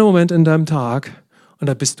dieser kleine Moment in deinem Tag und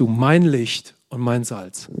da bist du mein Licht und mein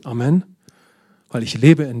Salz. Amen. Weil ich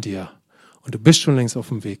lebe in dir und du bist schon längst auf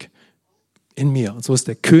dem Weg in mir. Und so ist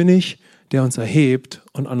der König, der uns erhebt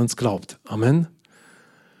und an uns glaubt. Amen.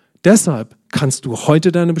 Deshalb kannst du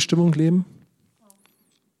heute deine Bestimmung leben.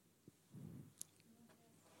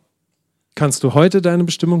 Kannst du heute deine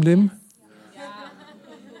Bestimmung leben?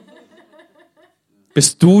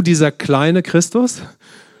 Bist du dieser kleine Christus?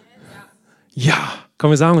 Ja.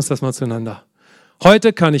 Komm, wir sagen uns das mal zueinander.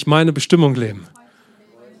 Heute kann ich meine Bestimmung leben.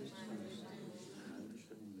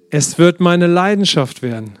 Es wird meine Leidenschaft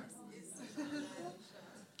werden.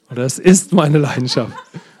 Oder es ist meine Leidenschaft.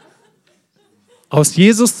 Aus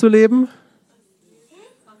Jesus zu leben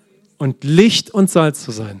und Licht und Salz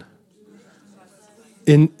zu sein.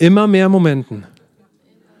 In immer mehr Momenten.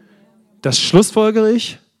 Das schlussfolgere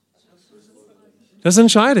ich. Das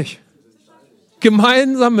entscheide ich.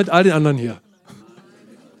 Gemeinsam mit all den anderen hier.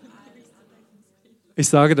 Ich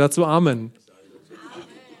sage dazu Amen.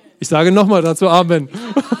 Ich sage nochmal dazu Amen.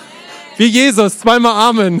 Wie Jesus, zweimal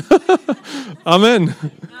Amen. Amen.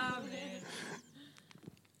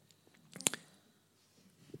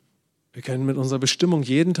 Wir können mit unserer Bestimmung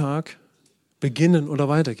jeden Tag beginnen oder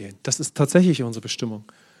weitergehen. Das ist tatsächlich unsere Bestimmung.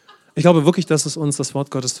 Ich glaube wirklich, dass es uns das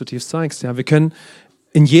Wort Gottes zutiefst zeigt. Ja, wir können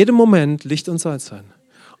in jedem Moment Licht und Salz sein.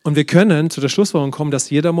 Und wir können zu der Schlussfolgerung kommen, dass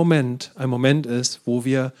jeder Moment ein Moment ist, wo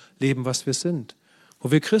wir leben, was wir sind.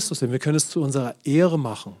 Wo wir Christus sind. Wir können es zu unserer Ehre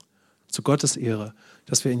machen, zu Gottes Ehre,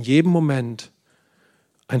 dass wir in jedem Moment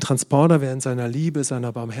ein Transporter werden seiner Liebe,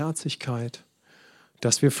 seiner Barmherzigkeit,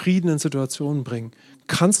 dass wir Frieden in Situationen bringen.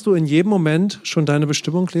 Kannst du in jedem Moment schon deine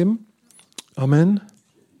Bestimmung leben? Amen.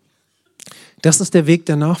 Das ist der Weg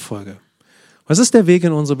der Nachfolge. Was ist der Weg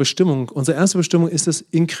in unsere Bestimmung? Unsere erste Bestimmung ist es,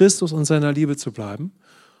 in Christus und seiner Liebe zu bleiben.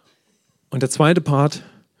 Und der zweite Part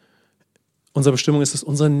unserer Bestimmung ist es,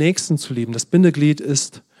 unseren Nächsten zu lieben. Das Bindeglied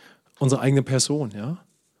ist unsere eigene Person. Ja?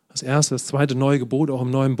 Das erste, das zweite neue Gebot, auch im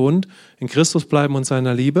neuen Bund, in Christus bleiben und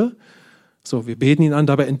seiner Liebe. So, wir beten ihn an,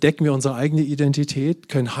 dabei entdecken wir unsere eigene Identität,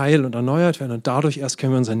 können heil und erneuert werden und dadurch erst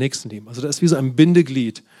können wir unseren Nächsten lieben. Also das ist wie so ein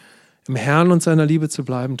Bindeglied, im Herrn und seiner Liebe zu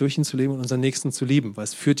bleiben, durch ihn zu leben und unseren Nächsten zu lieben, weil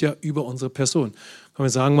es führt ja über unsere Person. Können wir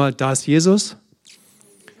sagen mal, da ist Jesus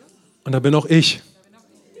und da bin auch ich.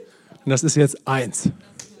 Und das ist jetzt eins.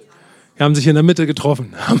 Wir haben sich in der Mitte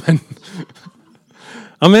getroffen. Amen.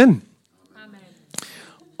 Amen.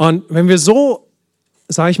 Und wenn wir so,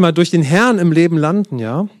 sage ich mal, durch den Herrn im Leben landen,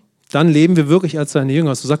 ja, dann leben wir wirklich als seine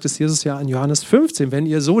Jünger. So sagt es Jesus ja in Johannes 15. Wenn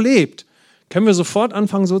ihr so lebt, können wir sofort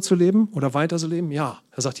anfangen, so zu leben oder weiter so leben? Ja.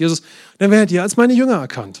 Da sagt Jesus, dann werdet ihr als meine Jünger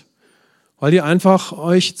erkannt. Weil ihr einfach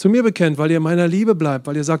euch zu mir bekennt, weil ihr meiner Liebe bleibt,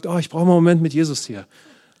 weil ihr sagt, oh, ich brauche mal einen Moment mit Jesus hier.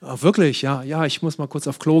 Ach, wirklich? Ja, ich muss mal kurz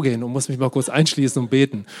auf Klo gehen und muss mich mal kurz einschließen und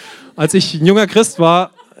beten. Als ich ein junger Christ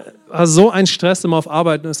war so ein Stress immer auf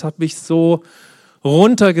Arbeit und es hat mich so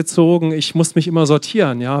runtergezogen. Ich musste mich immer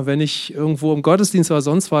sortieren. Ja? Wenn ich irgendwo im Gottesdienst oder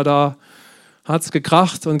sonst war, da hat es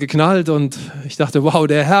gekracht und geknallt und ich dachte, wow,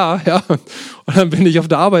 der Herr. Ja? Und dann bin ich auf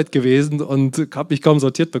der Arbeit gewesen und habe mich kaum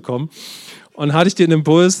sortiert bekommen. Und hatte ich den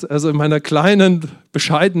Impuls, also in meiner kleinen,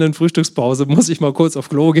 bescheidenen Frühstückspause muss ich mal kurz auf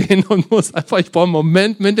Klo gehen und muss einfach, ich brauche einen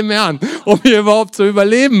Moment mit dem Herrn, um hier überhaupt zu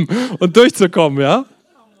überleben und durchzukommen. Ja?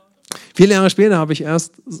 Viele Jahre später habe ich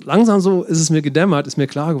erst, langsam so ist es mir gedämmert, ist mir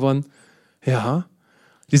klar geworden, ja,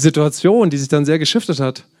 die Situation, die sich dann sehr geschiftet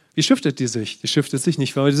hat, wie shiftet die sich? Die shiftet sich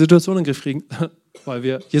nicht, weil wir die Situation in den Griff kriegen, weil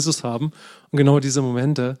wir Jesus haben und genau diese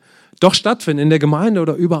Momente doch stattfinden in der Gemeinde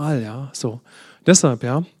oder überall. Ja, so. Deshalb,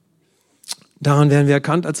 ja, daran werden wir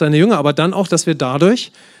erkannt als seine Jünger, aber dann auch, dass wir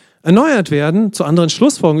dadurch erneuert werden, zu anderen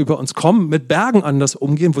Schlussfolgerungen über uns kommen, mit Bergen anders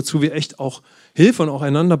umgehen, wozu wir echt auch Hilfe und auch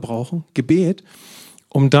einander brauchen, Gebet,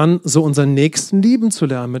 um dann so unseren Nächsten lieben zu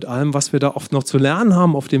lernen mit allem, was wir da oft noch zu lernen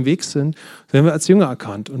haben, auf dem Weg sind, werden wir als Jünger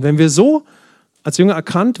erkannt. Und wenn wir so als Jünger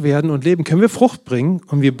erkannt werden und leben, können wir Frucht bringen.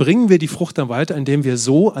 Und wie bringen wir die Frucht dann weiter, indem wir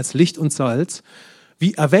so als Licht und Salz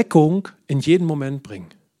wie Erweckung in jeden Moment bringen.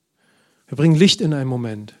 Wir bringen Licht in einen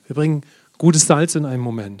Moment. Wir bringen gutes Salz in einen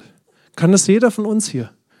Moment. Kann das jeder von uns hier?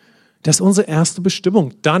 Das ist unsere erste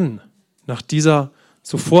Bestimmung. Dann, nach dieser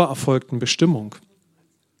zuvor erfolgten Bestimmung.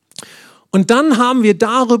 Und dann haben wir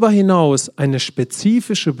darüber hinaus eine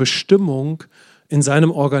spezifische Bestimmung in seinem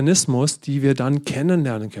Organismus, die wir dann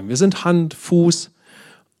kennenlernen können. Wir sind Hand, Fuß,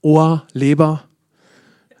 Ohr, Leber.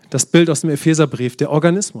 Das Bild aus dem Epheserbrief, der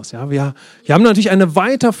Organismus. Ja, wir haben natürlich eine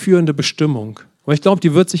weiterführende Bestimmung. Aber ich glaube,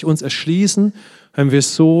 die wird sich uns erschließen, wenn wir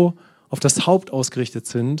so auf das Haupt ausgerichtet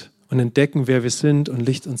sind und entdecken, wer wir sind und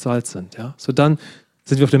Licht und Salz sind. Ja? So dann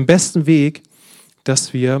sind wir auf dem besten Weg,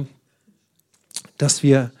 dass wir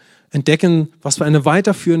entdecken, was für eine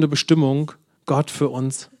weiterführende Bestimmung Gott für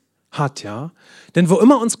uns hat. Ja? Denn wo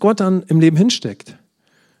immer uns Gott dann im Leben hinsteckt,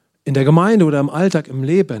 in der Gemeinde oder im Alltag, im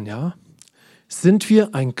Leben, ja, sind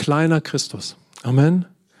wir ein kleiner Christus. Amen.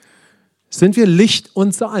 Sind wir Licht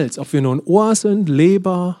und Salz, ob wir nur ein Ohr sind,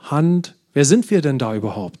 Leber, Hand, wer sind wir denn da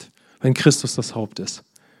überhaupt, wenn Christus das Haupt ist?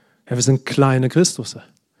 Ja, wir sind kleine Christusse.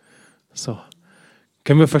 So.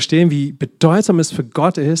 Können wir verstehen, wie bedeutsam es für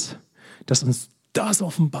Gott ist, dass uns das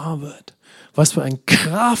offenbar wird, was für ein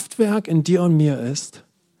Kraftwerk in dir und mir ist.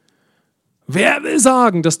 Wer will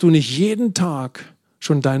sagen, dass du nicht jeden Tag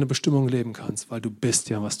schon deine Bestimmung leben kannst, weil du bist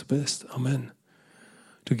ja, was du bist. Amen.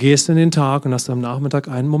 Du gehst in den Tag und hast am Nachmittag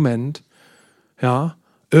einen Moment, ja,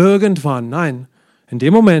 irgendwann, nein, in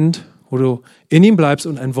dem Moment, wo du in ihm bleibst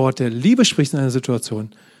und ein Wort der Liebe sprichst in einer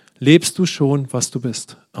Situation, lebst du schon, was du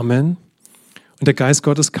bist. Amen. Und der Geist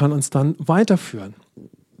Gottes kann uns dann weiterführen.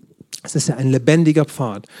 Es ist ja ein lebendiger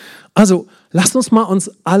Pfad. Also, lasst uns mal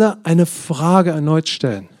uns alle eine Frage erneut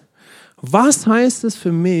stellen. Was heißt es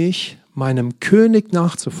für mich, meinem König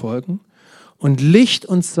nachzufolgen und Licht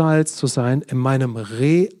und Salz zu sein in meinem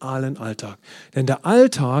realen Alltag? Denn der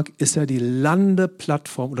Alltag ist ja die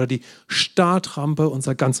Landeplattform oder die Startrampe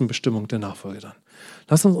unserer ganzen Bestimmung der Nachfolge dann.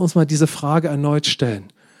 Lasst uns mal diese Frage erneut stellen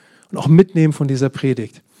und auch mitnehmen von dieser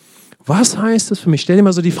Predigt. Was heißt es für mich? Stell dir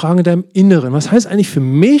mal so die Frage in deinem Inneren. Was heißt eigentlich für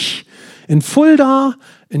mich in Fulda,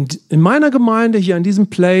 in meiner Gemeinde, hier an diesem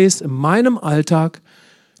Place, in meinem Alltag,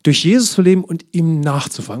 durch Jesus zu leben und ihm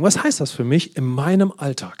nachzufolgen? Was heißt das für mich in meinem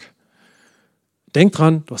Alltag? Denk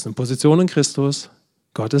dran, du hast eine Position in Christus,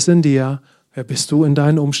 Gott ist in dir, wer bist du in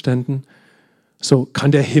deinen Umständen? So,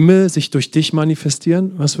 kann der Himmel sich durch dich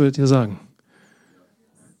manifestieren? Was würdet ihr sagen?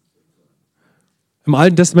 Im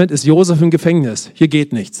Alten Testament ist Josef im Gefängnis, hier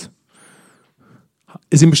geht nichts.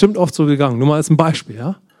 Ist ihm bestimmt oft so gegangen, nur mal als ein Beispiel.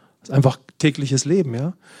 Ja? Das ist einfach tägliches Leben,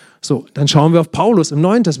 ja. So, dann schauen wir auf Paulus im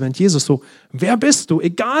Neuen Testament, Jesus so, wer bist du?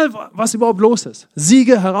 Egal, was überhaupt los ist.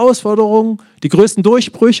 Siege, Herausforderungen, die größten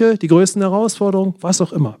Durchbrüche, die größten Herausforderungen, was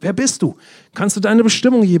auch immer. Wer bist du? Kannst du deine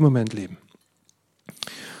Bestimmung jeden Moment leben?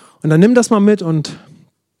 Und dann nimm das mal mit und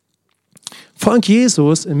folg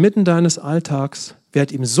Jesus inmitten deines Alltags,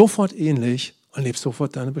 werd ihm sofort ähnlich und leb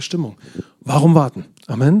sofort deine Bestimmung. Warum warten?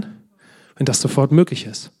 Amen? Wenn das sofort möglich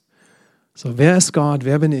ist. So, wer ist Gott?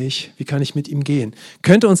 Wer bin ich? Wie kann ich mit ihm gehen?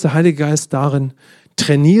 Könnte uns der Heilige Geist darin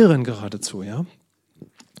trainieren geradezu, ja?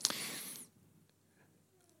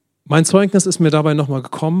 Mein Zeugnis ist mir dabei nochmal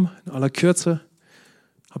gekommen, in aller Kürze.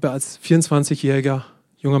 Habe ja als 24-jähriger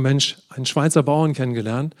junger Mensch einen Schweizer Bauern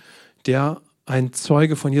kennengelernt, der ein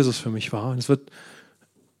Zeuge von Jesus für mich war. Und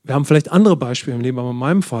wir haben vielleicht andere Beispiele im Leben, aber in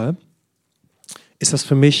meinem Fall ist das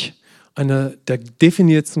für mich einer der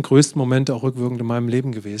definiertsten, größten Momente auch rückwirkend in meinem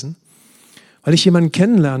Leben gewesen. Weil ich jemanden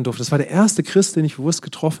kennenlernen durfte. Das war der erste Christ, den ich bewusst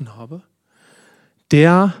getroffen habe,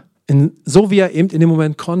 der, so wie er eben in dem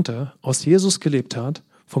Moment konnte, aus Jesus gelebt hat,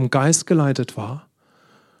 vom Geist geleitet war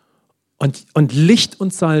und Licht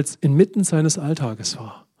und Salz inmitten seines Alltages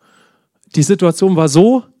war. Die Situation war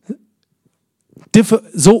so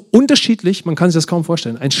unterschiedlich, man kann sich das kaum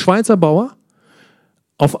vorstellen. Ein Schweizer Bauer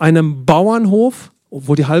auf einem Bauernhof,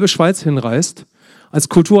 wo die halbe Schweiz hinreist, als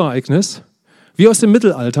Kulturereignis, wie aus dem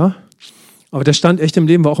Mittelalter. Aber der stand echt im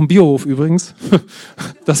Leben, war auch ein Biohof übrigens.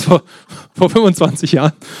 Das war vor 25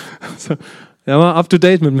 Jahren. Er war up to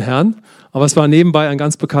date mit dem Herrn. Aber es war nebenbei ein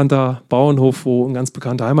ganz bekannter Bauernhof, wo ein ganz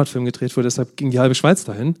bekannter Heimatfilm gedreht wurde. Deshalb ging die halbe Schweiz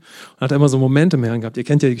dahin. Und hat immer so Momente im Herrn gehabt. Ihr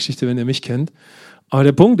kennt ja die Geschichte, wenn ihr mich kennt. Aber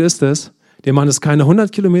der Punkt ist der Mann ist keine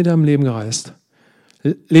 100 Kilometer im Leben gereist.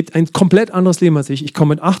 Lebt ein komplett anderes Leben als ich. Ich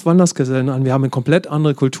komme mit 8 Wandersgesellen an. Wir haben eine komplett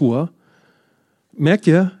andere Kultur. Merkt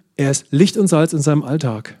ihr, er ist Licht und Salz in seinem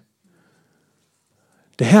Alltag.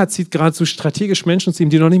 Der Herr zieht geradezu strategisch Menschen zu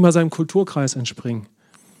ihm, die noch nicht mal seinem Kulturkreis entspringen.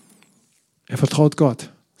 Er vertraut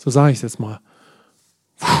Gott. So sage ich es jetzt mal.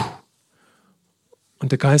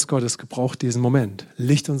 Und der Geist Gottes gebraucht diesen Moment.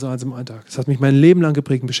 Licht und Salz im Alltag. Das hat mich mein Leben lang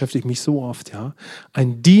geprägt und beschäftigt mich so oft. Ja?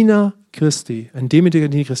 Ein Diener Christi, ein demütiger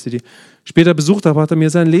Diener Christi, die später besucht habe, hat er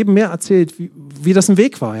mir sein Leben mehr erzählt, wie das ein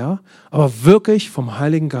Weg war. Ja? Aber wirklich vom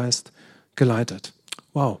Heiligen Geist geleitet.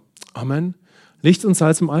 Wow. Amen. Licht und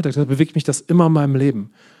Salz im Alltag, da bewegt mich das immer in meinem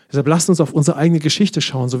Leben. Deshalb lasst uns auf unsere eigene Geschichte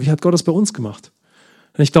schauen, so wie hat Gott das bei uns gemacht.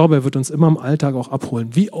 Und ich glaube, er wird uns immer im Alltag auch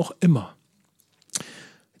abholen, wie auch immer.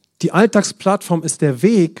 Die Alltagsplattform ist der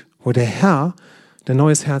Weg, wo der Herr dein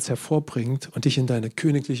neues Herz hervorbringt und dich in deine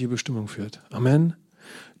königliche Bestimmung führt. Amen.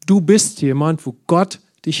 Du bist jemand, wo Gott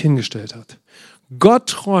dich hingestellt hat. Gott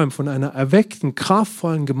träumt von einer erweckten,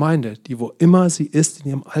 kraftvollen Gemeinde, die wo immer sie ist in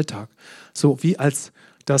ihrem Alltag. So wie als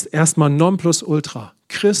das erstmal Nonplusultra.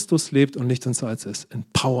 Christus lebt und Licht und Salz ist. In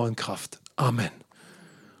Power und Kraft. Amen.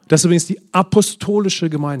 Das ist übrigens die apostolische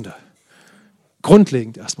Gemeinde.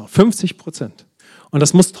 Grundlegend erstmal. 50%. Und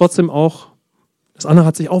das muss trotzdem auch, das andere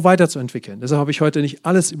hat sich auch weiterzuentwickeln. Deshalb habe ich heute nicht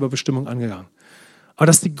alles über Bestimmung angegangen. Aber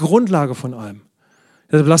das ist die Grundlage von allem.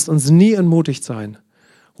 Deshalb lasst uns nie entmutigt sein.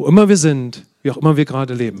 Wo immer wir sind, wie auch immer wir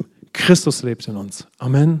gerade leben. Christus lebt in uns.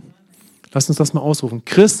 Amen. Lasst uns das mal ausrufen.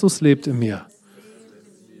 Christus lebt in mir.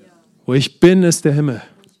 Wo ich bin, ist der Himmel.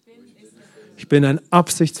 Ich bin ein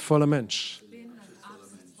absichtsvoller Mensch.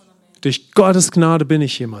 Durch Gottes Gnade bin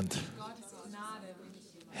ich jemand.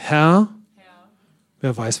 Herr,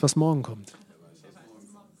 wer weiß, was morgen kommt.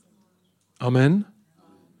 Amen.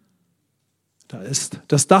 Da ist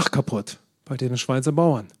das Dach kaputt bei den Schweizer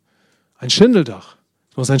Bauern. Ein Schindeldach.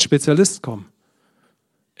 Es muss ein Spezialist kommen.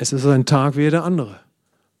 Es ist ein Tag wie jeder andere.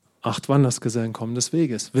 8 Wandersgesellen kommen des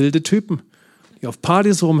Weges. Wilde Typen, die auf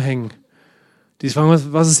Partys rumhängen. Die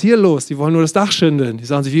fragen, was ist hier los? Die wollen nur das Dach schindeln. Die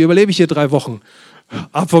sagen sich, wie überlebe ich hier 3 Wochen?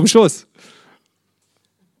 Ab vom Schuss.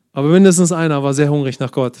 Aber mindestens einer war sehr hungrig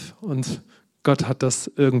nach Gott. Und Gott hat das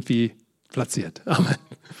irgendwie platziert. Amen.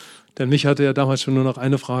 Denn mich hatte ja damals schon nur noch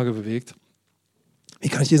eine Frage bewegt. Wie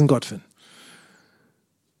kann ich diesen Gott finden?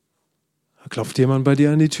 Da klopft jemand bei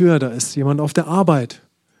dir an die Tür. Da ist jemand auf der Arbeit.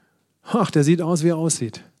 Ach, der sieht aus, wie er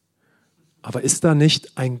aussieht. Aber ist da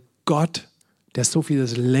nicht ein Gott, der so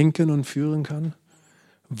vieles lenken und führen kann?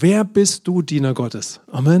 Wer bist du, Diener Gottes?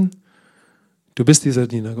 Amen. Du bist dieser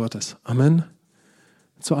Diener Gottes. Amen.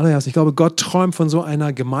 Zuallererst, ich glaube, Gott träumt von so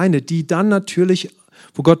einer Gemeinde, die dann natürlich,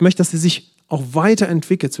 wo Gott möchte, dass sie sich auch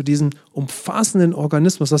weiterentwickelt zu diesem umfassenden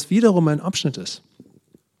Organismus, das wiederum ein Abschnitt ist.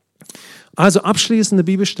 Also abschließende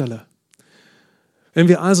Bibelstelle. Wenn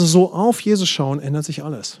wir also so auf Jesus schauen, ändert sich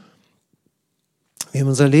alles. Wir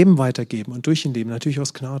unser Leben weitergeben und durch ihn leben, natürlich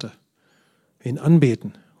aus Gnade. Wir ihn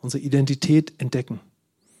anbeten, unsere Identität entdecken,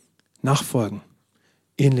 nachfolgen,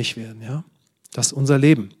 ähnlich werden. Ja? Das ist unser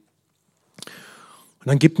Leben. Und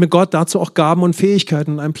dann gibt mir Gott dazu auch Gaben und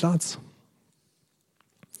Fähigkeiten und einen Platz.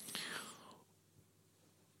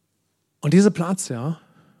 Und dieser Platz, ja,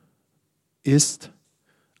 ist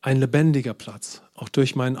ein lebendiger Platz, auch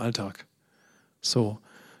durch meinen Alltag. So,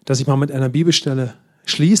 dass ich mal mit einer Bibelstelle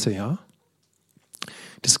schließe, ja.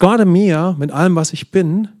 Dass Gott in mir, mit allem, was ich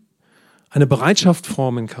bin, eine Bereitschaft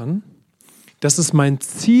formen kann, dass es mein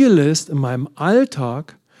Ziel ist, in meinem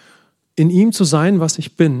Alltag in ihm zu sein, was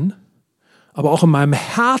ich bin, aber auch in meinem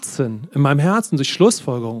Herzen durch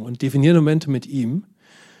Schlussfolgerungen und definierende Momente mit ihm,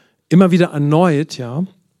 immer wieder erneut, ja,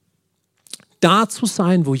 da zu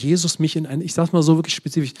sein, wo Jesus mich ich sag's mal so wirklich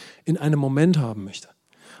spezifisch, in einem Moment haben möchte.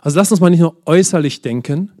 Also lasst uns mal nicht nur äußerlich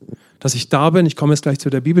denken, dass ich da bin. Ich komme jetzt gleich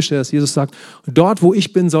zu der Bibelstelle, dass Jesus sagt, dort, wo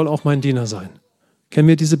ich bin, soll auch mein Diener sein. Kennen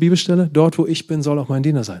wir diese Bibelstelle? Dort, wo ich bin, soll auch mein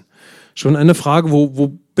Diener sein. Schon eine Frage,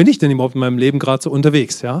 wo bin ich denn überhaupt in meinem Leben gerade so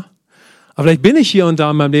unterwegs, ja? Aber vielleicht bin ich hier und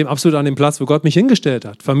da in meinem Leben absolut an dem Platz, wo Gott mich hingestellt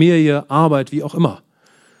hat. Familie, Arbeit, wie auch immer.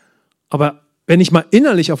 Aber wenn ich mal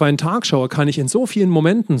innerlich auf einen Tag schaue, kann ich in so vielen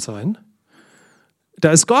Momenten sein.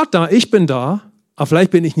 Da ist Gott da, ich bin da, aber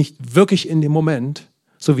vielleicht bin ich nicht wirklich in dem Moment,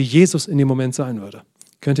 so wie Jesus in dem Moment sein würde.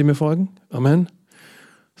 Könnt ihr mir folgen? Amen.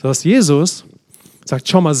 So dass Jesus sagt,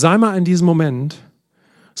 schau mal, sei mal in diesem Moment,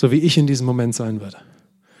 so wie ich in diesem Moment sein würde.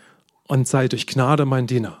 Und sei durch Gnade mein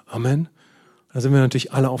Diener. Amen. Da sind wir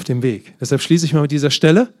natürlich alle auf dem Weg. Deshalb schließe ich mal mit dieser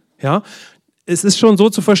Stelle. Ja, es ist schon so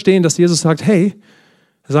zu verstehen, dass Jesus sagt, hey,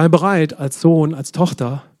 sei bereit als Sohn, als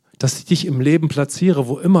Tochter, dass ich dich im Leben platziere,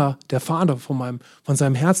 wo immer der Vater von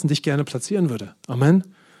seinem Herzen dich gerne platzieren würde. Amen.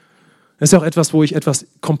 Das ist ja auch etwas, wo ich etwas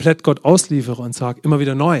komplett Gott ausliefere und sage, immer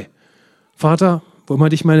wieder neu. Vater, wo immer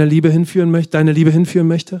dich deine Liebe hinführen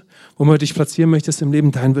möchte, wo immer dich platzieren möchtest im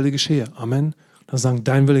Leben, dein Wille geschehe. Amen. Dann sagen,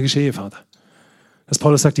 dein Wille geschehe, Vater. Dass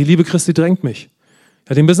Paulus sagt, die Liebe Christi drängt mich.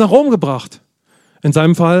 Er hat ihn bis nach Rom gebracht. In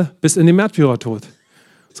seinem Fall bis in den Märtyrertod.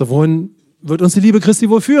 So, wohin wird uns die Liebe Christi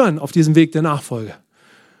wohl führen auf diesem Weg der Nachfolge?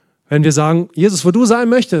 Wenn wir sagen, Jesus, wo du sein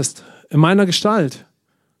möchtest, in meiner Gestalt,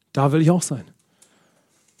 da will ich auch sein.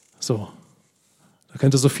 So, da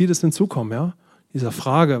könnte so vieles hinzukommen, ja? Dieser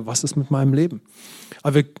Frage, was ist mit meinem Leben?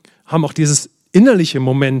 Aber wir haben auch dieses innerliche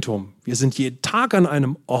Momentum. Wir sind jeden Tag an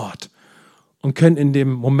einem Ort und können in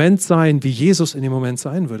dem Moment sein, wie Jesus in dem Moment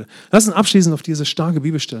sein würde. Lass uns abschließend auf diese starke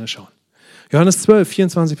Bibelstelle schauen. Johannes 12,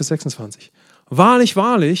 24 bis 26. Wahrlich,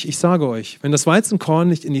 wahrlich, ich sage euch, wenn das Weizenkorn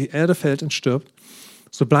nicht in die Erde fällt und stirbt,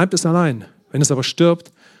 so bleibt es allein. Wenn es aber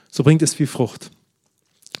stirbt, so bringt es viel Frucht.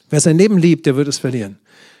 Wer sein Leben liebt, der wird es verlieren.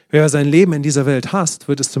 Wer sein Leben in dieser Welt hasst,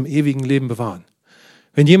 wird es zum ewigen Leben bewahren.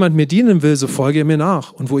 Wenn jemand mir dienen will, so folge er mir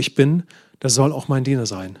nach. Und wo ich bin, das soll auch mein Diener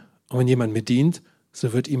sein. Und wenn jemand mir dient,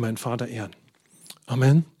 so wird ihm mein Vater ehren.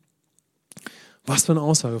 Amen. Was für eine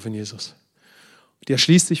Aussage von Jesus. Die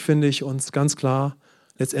erschließt sich, finde ich, uns ganz klar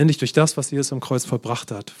letztendlich durch das, was Jesus am Kreuz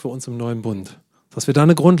vollbracht hat, für uns im neuen Bund. Dass wir da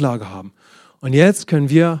eine Grundlage haben. Und jetzt können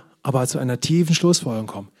wir aber zu einer tiefen Schlussfolgerung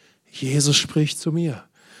kommen. Jesus spricht zu mir.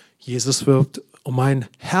 Jesus wirbt um mein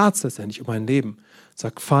Herz letztendlich, um mein Leben.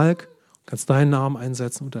 Sag, Falk, du kannst deinen Namen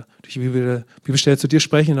einsetzen oder durch die Bibelstelle zu dir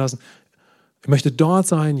sprechen lassen. Ich möchte dort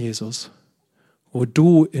sein, Jesus, wo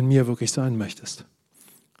du in mir wirklich sein möchtest.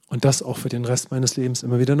 Und das auch für den Rest meines Lebens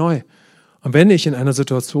immer wieder neu. Und wenn ich in einer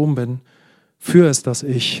Situation bin, für es, dass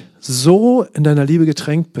ich so in deiner Liebe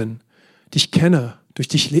getränkt bin, dich kenne, durch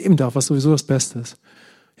dich leben darf, was sowieso das Beste ist.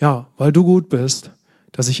 Ja, weil du gut bist,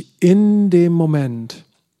 dass ich in dem Moment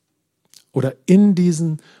oder in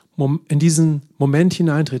diesen Moment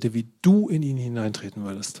hineintrete, wie du in ihn hineintreten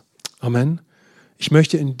würdest. Amen. Ich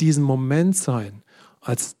möchte in diesem Moment sein,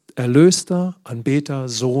 als Erlöster, Anbeter,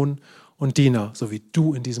 Sohn und Diener, so wie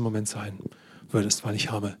du in diesem Moment sein würdest, weil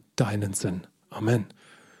ich habe deinen Sinn. Amen.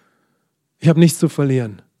 Ich habe nichts zu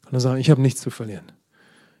verlieren. Ich kann nur sagen, ich habe nichts zu verlieren.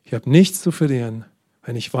 Ich habe nichts zu verlieren,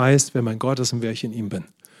 wenn ich weiß, wer mein Gott ist und wer ich in ihm bin.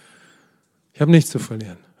 Ich habe nichts zu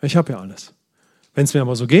verlieren. Ich habe ja alles. Wenn es mir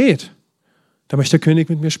aber so geht, dann möchte der König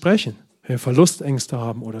mit mir sprechen. Wenn wir Verlustängste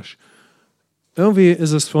haben oder irgendwie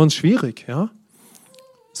ist es für uns schwierig, ja?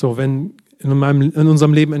 So, wenn in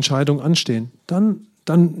unserem Leben Entscheidungen anstehen, dann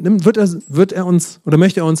wird er uns oder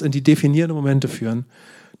möchte er uns in die definierenden Momente führen,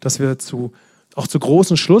 dass wir auch zu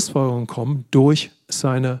großen Schlussfolgerungen kommen durch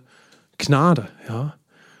seine Gnade, ja?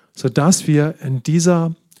 Sodass wir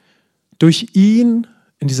durch ihn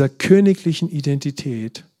in dieser königlichen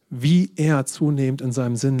Identität, wie er zunehmend in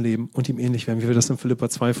seinem Sinn leben und ihm ähnlich werden, wie wir das in Philipper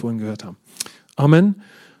 2 vorhin gehört haben. Amen.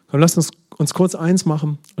 Komm, lasst uns kurz eins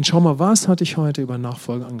machen und schau mal, was hatte ich heute über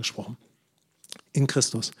Nachfolge angesprochen? In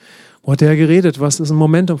Christus. Wo hat er geredet? Was ist ein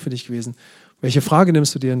Momentum für dich gewesen? Welche Frage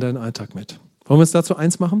nimmst du dir in deinen Alltag mit? Wollen wir uns dazu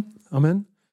eins machen? Amen.